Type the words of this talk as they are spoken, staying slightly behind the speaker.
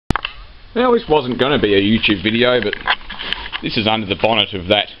Now, this wasn't going to be a YouTube video, but this is under the bonnet of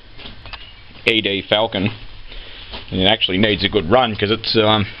that ED Falcon, and it actually needs a good run because it's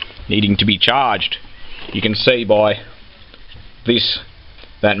needing to be charged. You can see by this,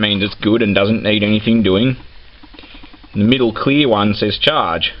 that means it's good and doesn't need anything doing. The middle clear one says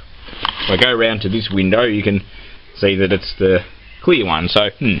charge. If I go around to this window, you can see that it's the clear one. So,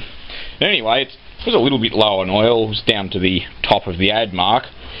 anyway, it was a little bit low on oil. It was down to the top of the add mark.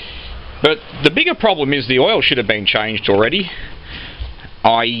 But the bigger problem is the oil should have been changed already.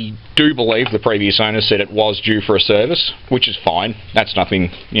 I do believe the previous owner said it was due for a service, which is fine. That's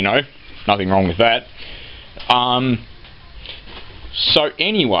nothing, you know, nothing wrong with that. So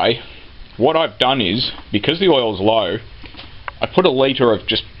anyway, what I've done is, because the oil's low, I put a litre of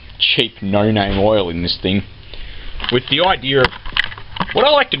just cheap no-name oil in this thing, with the idea of, what I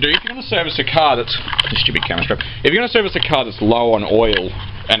like to do, if you're going to service a car that's, stupid camera strap, if you're going to service a car that's low on oil,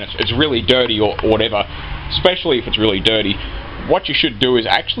 and it's really dirty or whatever, especially if it's really dirty, what you should do is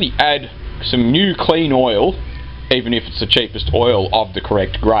actually add some new clean oil, even if it's the cheapest oil of the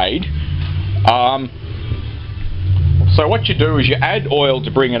correct grade. So what you do is you add oil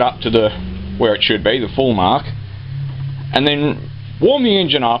to bring it up to where it should be, the full mark, and then warm the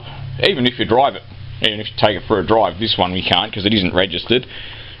engine up, even if you drive it, even if you take it for a drive. This one we can't because it isn't registered,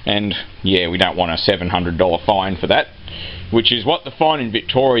 and yeah, we don't want a $700 fine for that, which is what the fine in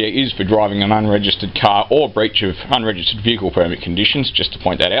Victoria is for driving an unregistered car or breach of unregistered vehicle permit conditions, just to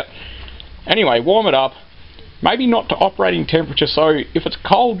point that out. Anyway, warm it up, maybe not to operating temperature, so if it's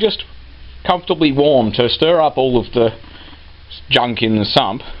cold, just comfortably warm to stir up all of the junk in the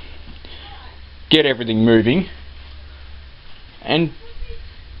sump, get everything moving, and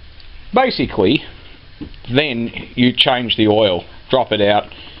basically then you change the oil, drop it out.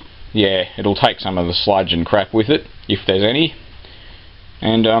 Yeah, it'll take some of the sludge and crap with it, if there's any.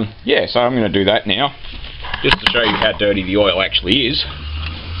 And yeah, so I'm going to do that now, just to show you how dirty the oil actually is.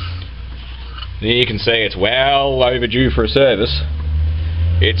 There you can see it's well overdue for a service.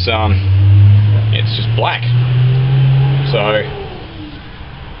 It's just black. So,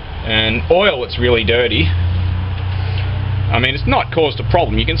 and oil that's really dirty, I mean, it's not caused a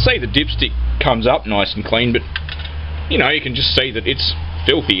problem. You can see the dipstick comes up nice and clean, but you know, you can just see that it's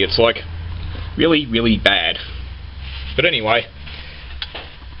filthy. It's like really, really bad. But anyway,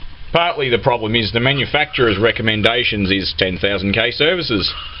 partly the problem is the manufacturer's recommendations is 10,000k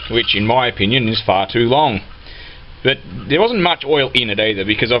services, which in my opinion is far too long. But there wasn't much oil in it either,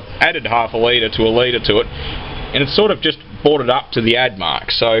 because I've added half a litre to a litre to it, and it's sort of just brought it up to the add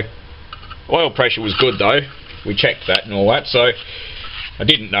mark. So oil pressure was good though. We checked that and all that, so I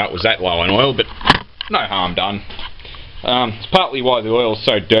didn't know it was that low on oil, but no harm done. It's partly why the oil is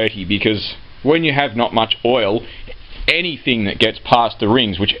so dirty, because when you have not much oil, anything that gets past the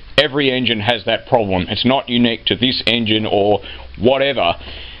rings, which every engine has that problem, it's not unique to this engine or whatever,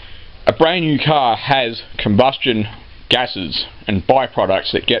 a brand new car has combustion gases and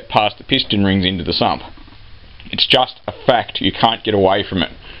byproducts that get past the piston rings into the sump. It's just a fact, you can't get away from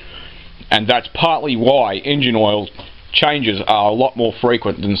it. And that's partly why engine oil changes are a lot more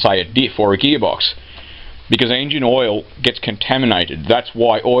frequent than, say, a diff or a gearbox. Because engine oil gets contaminated. That's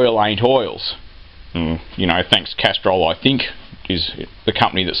why oil ain't oils. You know, thanks Castrol, I think, is the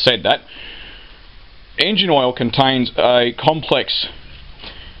company that said that. Engine oil contains a complex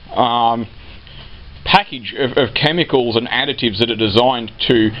package of chemicals and additives that are designed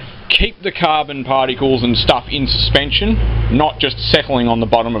to keep the carbon particles and stuff in suspension, not just settling on the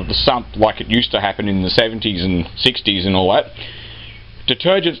bottom of the sump like it used to happen in the 70s and 60s and all that.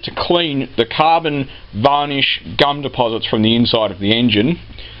 Detergents to clean the carbon, varnish, gum deposits from the inside of the engine.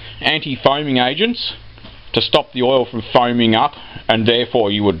 Anti-foaming agents to stop the oil from foaming up, and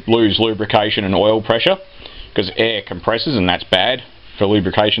therefore you would lose lubrication and oil pressure, because air compresses and that's bad for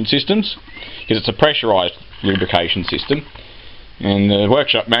lubrication systems, because it's a pressurized lubrication system, and the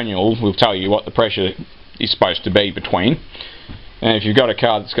workshop manual will tell you what the pressure is supposed to be between. And if you've got a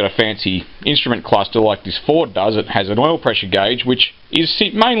car that's got a fancy instrument cluster like this Ford does, it has an oil pressure gauge, which is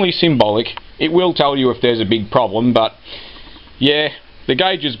mainly symbolic. It will tell you if there's a big problem, but yeah, the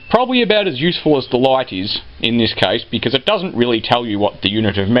gauge is probably about as useful as the light is in this case, because it doesn't really tell you what the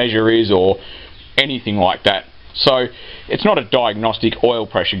unit of measure is or anything like that. So it's not a diagnostic oil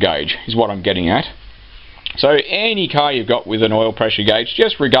pressure gauge, is what I'm getting at. So any car you've got with an oil pressure gauge,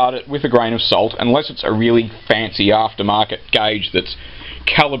 just regard it with a grain of salt, unless it's a really fancy aftermarket gauge that's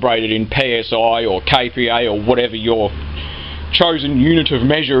calibrated in PSI or kPa or whatever your chosen unit of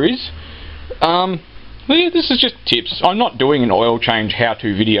measure is. This is just tips. I'm not doing an oil change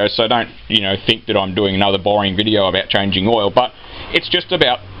how-to video, so don't, you know, think that I'm doing another boring video about changing oil, but it's just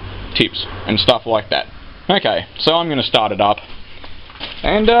about tips and stuff like that. Okay, so I'm going to start it up,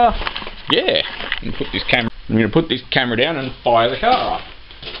 and yeah, I'm going to put this camera down and fire the car up.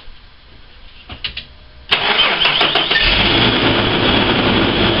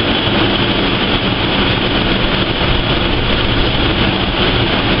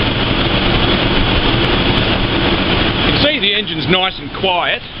 You can see the engine's nice and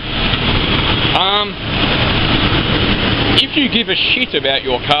quiet. If you give a shit about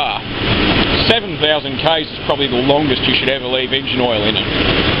your car, 7,000 k's is probably the longest you should ever leave engine oil in it.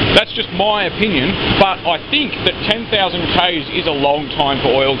 That's just my opinion, but I think that 10,000 k's is a long time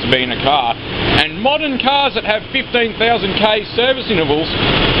for oil to be in a car. And modern cars that have 15,000 k service intervals,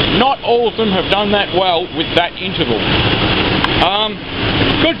 not all of them have done that well with that interval.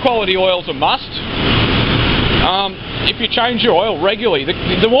 Good quality oil's a must. If you change your oil regularly,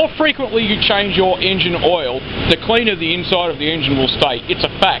 the more frequently you change your engine oil, the cleaner the inside of the engine will stay. It's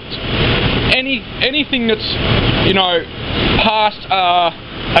a fact. Anything that's, you know, past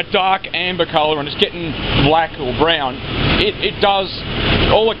a dark amber colour and it's getting black or brown, it does,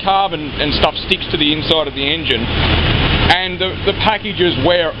 all the carbon and stuff sticks to the inside of the engine, and the packages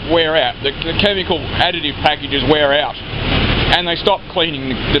wear out. The chemical additive packages wear out, and they stop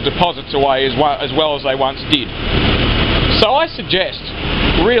cleaning the deposits away as well as they once did. So I suggest,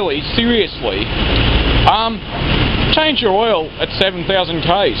 really, seriously, change your oil at 7,000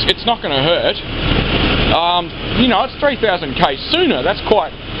 k's. It's not going to hurt. You know, it's 3,000 k's sooner. That's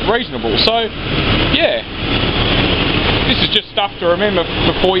quite reasonable. So, yeah, this is just stuff to remember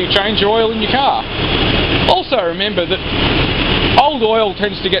before you change your oil in your car. Also remember that old oil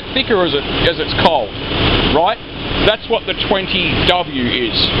tends to get thicker as it's cold, right? That's what the 20W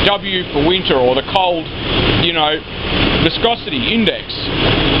is. W for winter, or the cold, you know, viscosity index.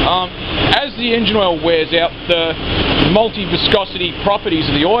 As the engine oil wears out, the multi-viscosity properties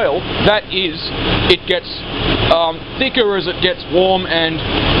of the oil, that is, it gets thicker as it gets warm and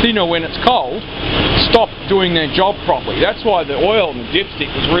thinner when it's cold, stop doing their job properly. That's why the oil in the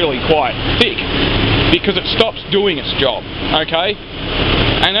dipstick was really quite thick, because it stops doing its job, okay?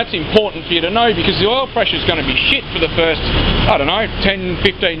 And that's important for you to know, because the oil pressure is going to be shit for the first, I don't know,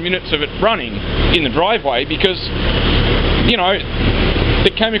 10-15 minutes of it running in the driveway, because, you know,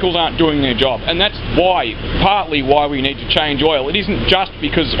 the chemicals aren't doing their job. And that's why, partly why we need to change oil. It isn't just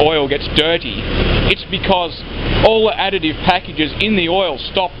because oil gets dirty, it's because all the additive packages in the oil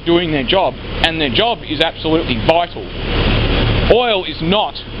stop doing their job, and their job is absolutely vital. Oil is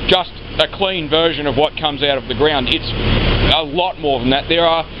not just a clean version of what comes out of the ground. It's a lot more than that. There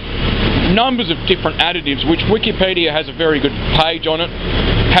are numbers of different additives, which Wikipedia has a very good page on it.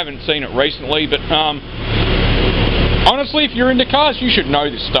 Haven't seen it recently, but honestly, if you're into cars, you should know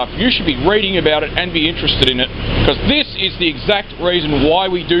this stuff. You should be reading about it and be interested in it, because this is the exact reason why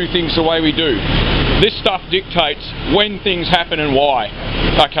we do things the way we do. This stuff dictates when things happen and why,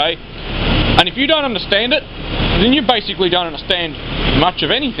 okay? And if you don't understand it, then you basically don't understand much of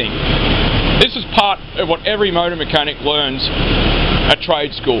anything. This is part of what every motor mechanic learns at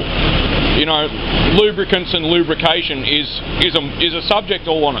trade school. You know, lubricants and lubrication is a subject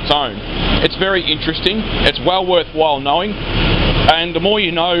all on its own. It's very interesting. It's well worthwhile knowing, and the more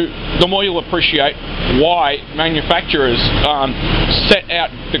you know, the more you'll appreciate why manufacturers set out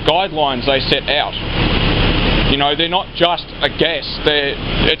the guidelines they set out. You know, they're not just a guess,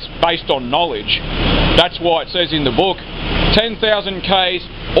 it's based on knowledge. That's why it says in the book, 10,000 k's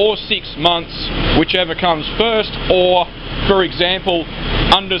or 6 months, whichever comes first, or, for example,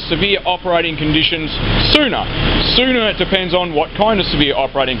 under severe operating conditions, sooner. Sooner, it depends on what kind of severe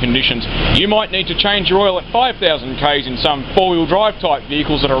operating conditions. You might need to change your oil at 5,000 k's in some four-wheel drive type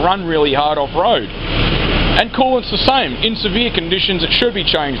vehicles that are run really hard off-road. And coolant's the same. In severe conditions, it should be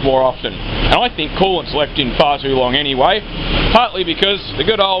changed more often. And I think coolant's left in far too long anyway, partly because the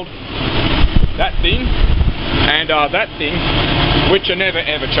good old that thing and that thing, which are never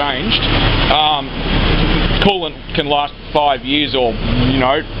ever changed. Coolant can last 5 years, or, you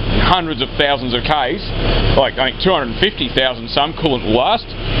know, hundreds of thousands of Ks, like I think 250,000 some coolant will last.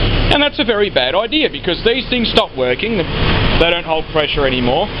 And that's a very bad idea, because these things stop working, they don't hold pressure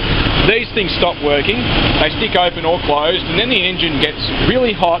anymore. These things stop working, they stick open or closed, and then the engine gets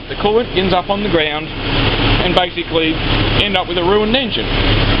really hot, the coolant ends up on the ground, and basically end up with a ruined engine.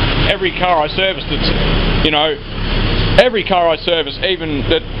 Every car I service that's, you know, every car I service, even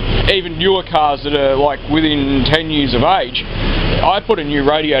newer cars that are like within 10 years of age, I put a new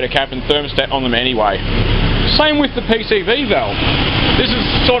radiator cap and thermostat on them anyway. Same with the PCV valve. This is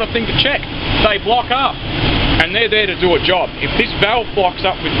the sort of thing to check. They block up, and they're there to do a job. If this valve blocks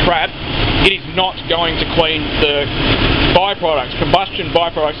up with crap, it is not going to clean the byproducts, combustion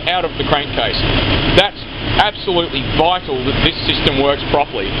byproducts out of the crankcase. That's absolutely vital that this system works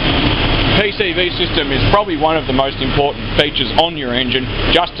properly. PCV system is probably one of the most important features on your engine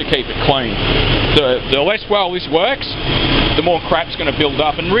just to keep it clean. The less well this works, the more crap's going to build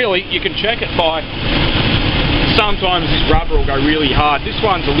up, and really you can check it by sometimes this rubber will go really hard. This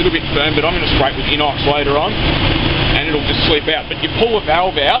one's a little bit firm, but I'm going to scrape with inox later on and it'll just slip out. But you pull a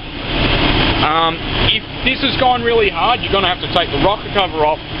valve out, if this has gone really hard, you're going to have to take the rocker cover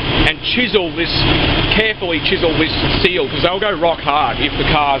off and carefully chisel this seal, because they'll go rock hard if the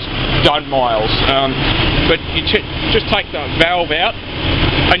car's done miles. But you just take the valve out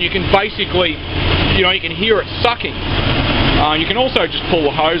and you can basically, you can hear it sucking. You can also just pull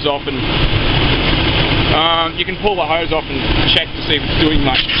the hose off and check to see if it's doing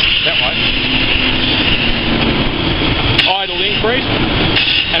much that way. Idle increase,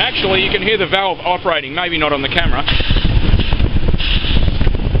 and actually you can hear the valve operating, maybe not on the camera.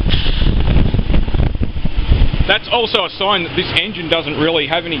 That's also a sign that this engine doesn't really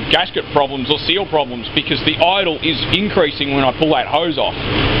have any gasket problems or seal problems, because the idle is increasing when I pull that hose off.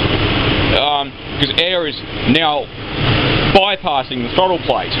 Because air is now bypassing the throttle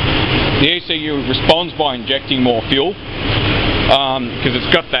plate. The ECU responds by injecting more fuel, because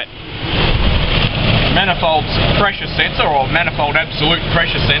it's got that manifold pressure sensor, or manifold absolute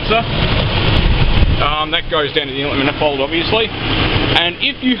pressure sensor. That goes down to the inlet manifold, obviously. And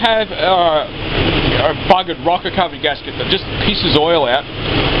if you have a buggered rocker cover gasket that just pisses oil out,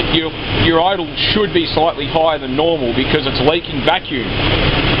 your idle should be slightly higher than normal because it's leaking vacuum.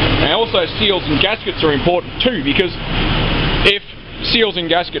 And also seals and gaskets are important too, because if seals and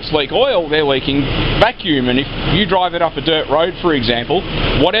gaskets leak oil, they're leaking vacuum, and if you drive it up a dirt road, for example,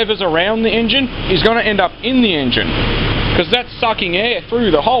 whatever's around the engine is going to end up in the engine, because that's sucking air through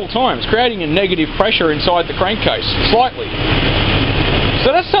the whole time. It's creating a negative pressure inside the crankcase, slightly.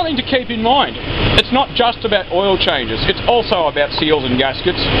 So that's something to keep in mind. It's not just about oil changes, it's also about seals and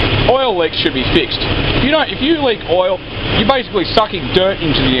gaskets. Oil leaks should be fixed. If you leak oil, you're basically sucking dirt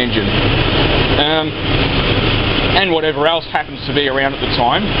into the engine. And whatever else happens to be around at the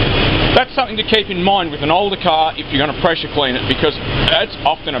time. That's something to keep in mind with an older car if you're going to pressure clean it, because that's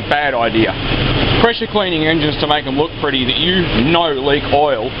often a bad idea. Pressure cleaning engines to make them look pretty that leak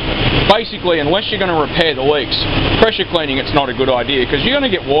oil, basically, unless you're going to repair the leaks, pressure cleaning it's not a good idea, because you're going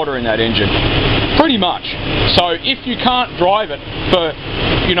to get water in that engine. Pretty much. So if you can't drive it for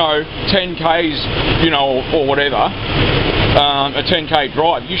 10 Ks, or whatever, a 10k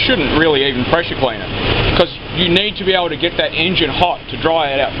drive, you shouldn't really even pressure clean it, because you need to be able to get that engine hot to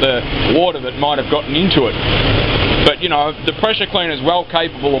dry out the water that might have gotten into it. But the pressure cleaner is well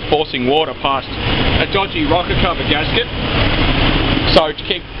capable of forcing water past a dodgy rocker cover gasket. So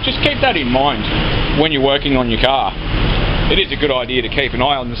just keep that in mind when you're working on your car. It is a good idea to keep an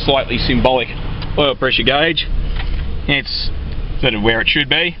eye on the slightly symbolic oil pressure gauge. It's sort of where it should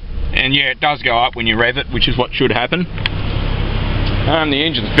be, and yeah, it does go up when you rev it, which is what should happen. The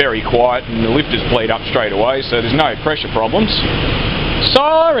engine's very quiet and the lifters bleed up straight away, so there's no pressure problems. So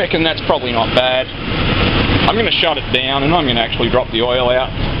I reckon that's probably not bad. I'm going to shut it down and I'm going to actually drop the oil out.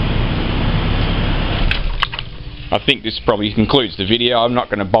 I think this probably concludes the video. I'm not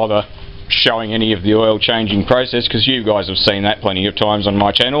going to bother showing any of the oil changing process, because you guys have seen that plenty of times on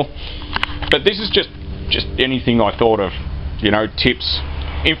my channel. But this is just anything I thought of, tips,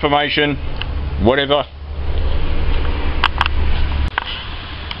 information, whatever.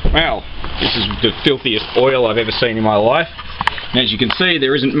 Well, this is the filthiest oil I've ever seen in my life. And as you can see,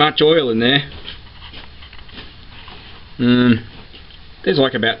 there isn't much oil in there. There's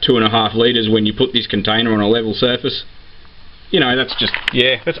like about 2.5 litres when you put this container on a level surface. That's just,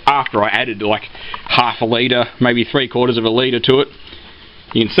 that's after I added like half a litre, maybe 3/4 of a litre to it.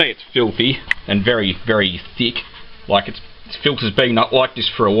 You can see it's filthy and very, very thick. Like its filter's been up like this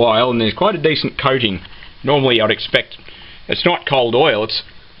for a while, and there's quite a decent coating. Normally I'd expect, it's not cold oil, it's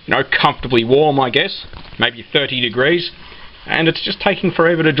comfortably warm, I guess, maybe 30 degrees, and it's just taking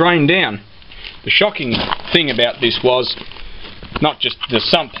forever to drain down. The shocking thing about this was not just the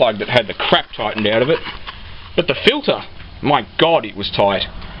sump plug that had the crap tightened out of it, but the filter. My God, it was tight.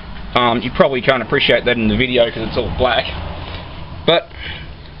 You probably can't appreciate that in the video because it's all black, but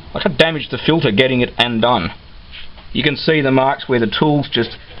like I damaged the filter getting it undone. You can see the marks where the tools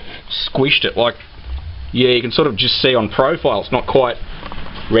just squished it. Like, you can sort of just see on profile it's not quite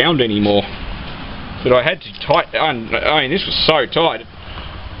round anymore. But I had to tighten. I mean, this was so tight.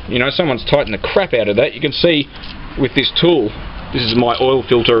 Someone's tightened the crap out of that. You can see with this tool. This is my oil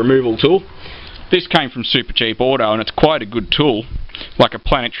filter removal tool. This came from Super Cheap Auto, and it's quite a good tool. like a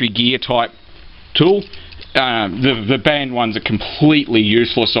planetary gear type tool. The band ones are completely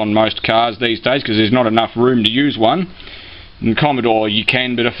useless on most cars these days because there's not enough room to use one. In Commodore you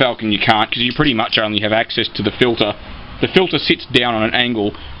can, but a Falcon you can't, because you pretty much only have access to the filter. The filter sits down on an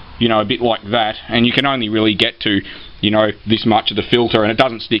angle, you know, a bit like that, and you can only really get to, you know, this much of the filter, and it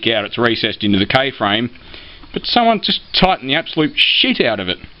doesn't stick out, it's recessed into the K-frame. But someone just tightened the absolute shit out of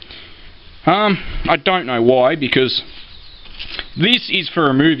it. I don't know why, because this is for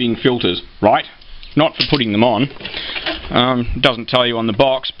removing filters, right? Not for putting them on. It doesn't tell you on the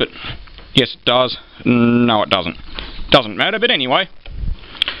box, but yes it does. No, it doesn't. Doesn't matter, but anyway.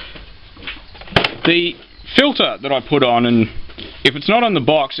 The filter that I put on, and if it's not on the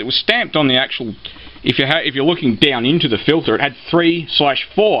box, it was stamped on the actual, if you're looking down into the filter, it had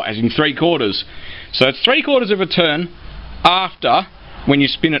 3/4, as in 3/4. So it's 3/4 of a turn after, when you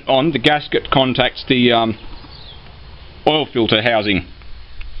spin it on, the gasket contacts the oil filter housing.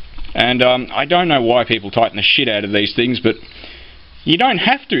 And I don't know why people tighten the shit out of these things, but you don't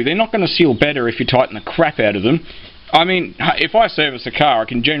have to. They're not going to seal better if you tighten the crap out of them. I mean, if I service a car, I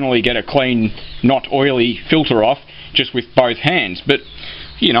can generally get a clean, not oily filter off just with both hands, but,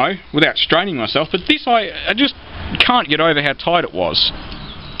 you know, without straining myself. But this, I just can't get over how tight it was.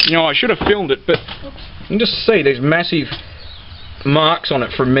 You know, I should have filmed it, but you can just see these massive marks on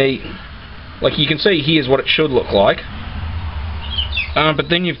it from me. Like, you can see here's what it should look like. But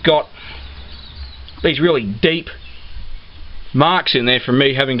then you've got these really deep marks in there from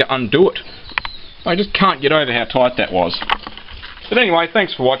me having to undo it. I just can't get over how tight that was. But anyway,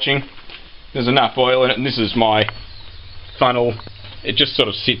 thanks for watching. There's enough oil in it, and this is my funnel. It just sort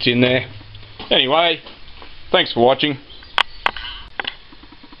of sits in there. Anyway, thanks for watching.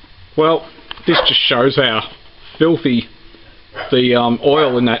 Well, this just shows how filthy the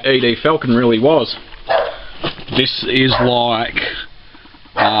oil in that ED Falcon really was. This is like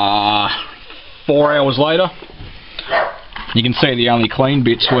 4 hours later. You can see the only clean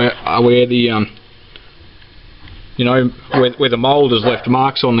bits where the you know, where the mould has left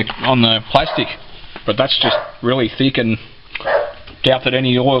marks on the plastic, but that's just really thick, and doubt that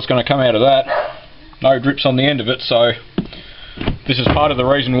any oil's going to come out of that. No drips on the end of it, so this is part of the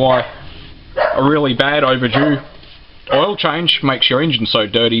reason why a really bad overdue oil change makes your engine so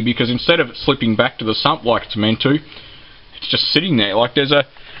dirty, because instead of it slipping back to the sump like it's meant to, it's just sitting there. Like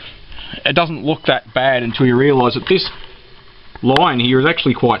it doesn't look that bad until you realise that this line here is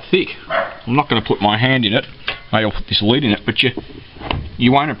actually quite thick. I'm not going to put my hand in it. Maybe I'll put this lid in it, but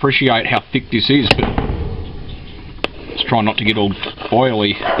you won't appreciate how thick this is. But let's try not to get all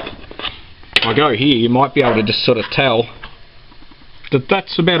oily. If I go here, you might be able to just sort of tell that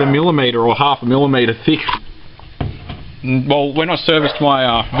that's about 1 millimetre or 0.5 millimetre thick. Well, when I serviced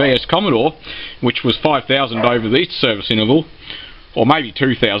my VS Commodore, which was 5,000 over the service interval, or maybe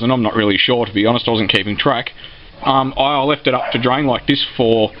 2,000, I'm not really sure, to be honest, I wasn't keeping track. I left it up to drain like this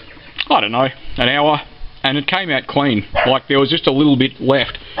for, I don't know, an hour, and it came out clean. Like, there was just a little bit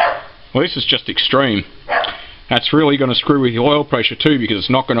left. Well, this is just extreme. That's really going to screw with your oil pressure too, because it's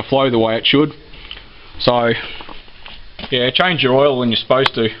not going to flow the way it should. So, yeah, change your oil when you're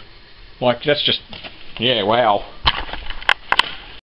supposed to. Like, that's just, yeah, wow.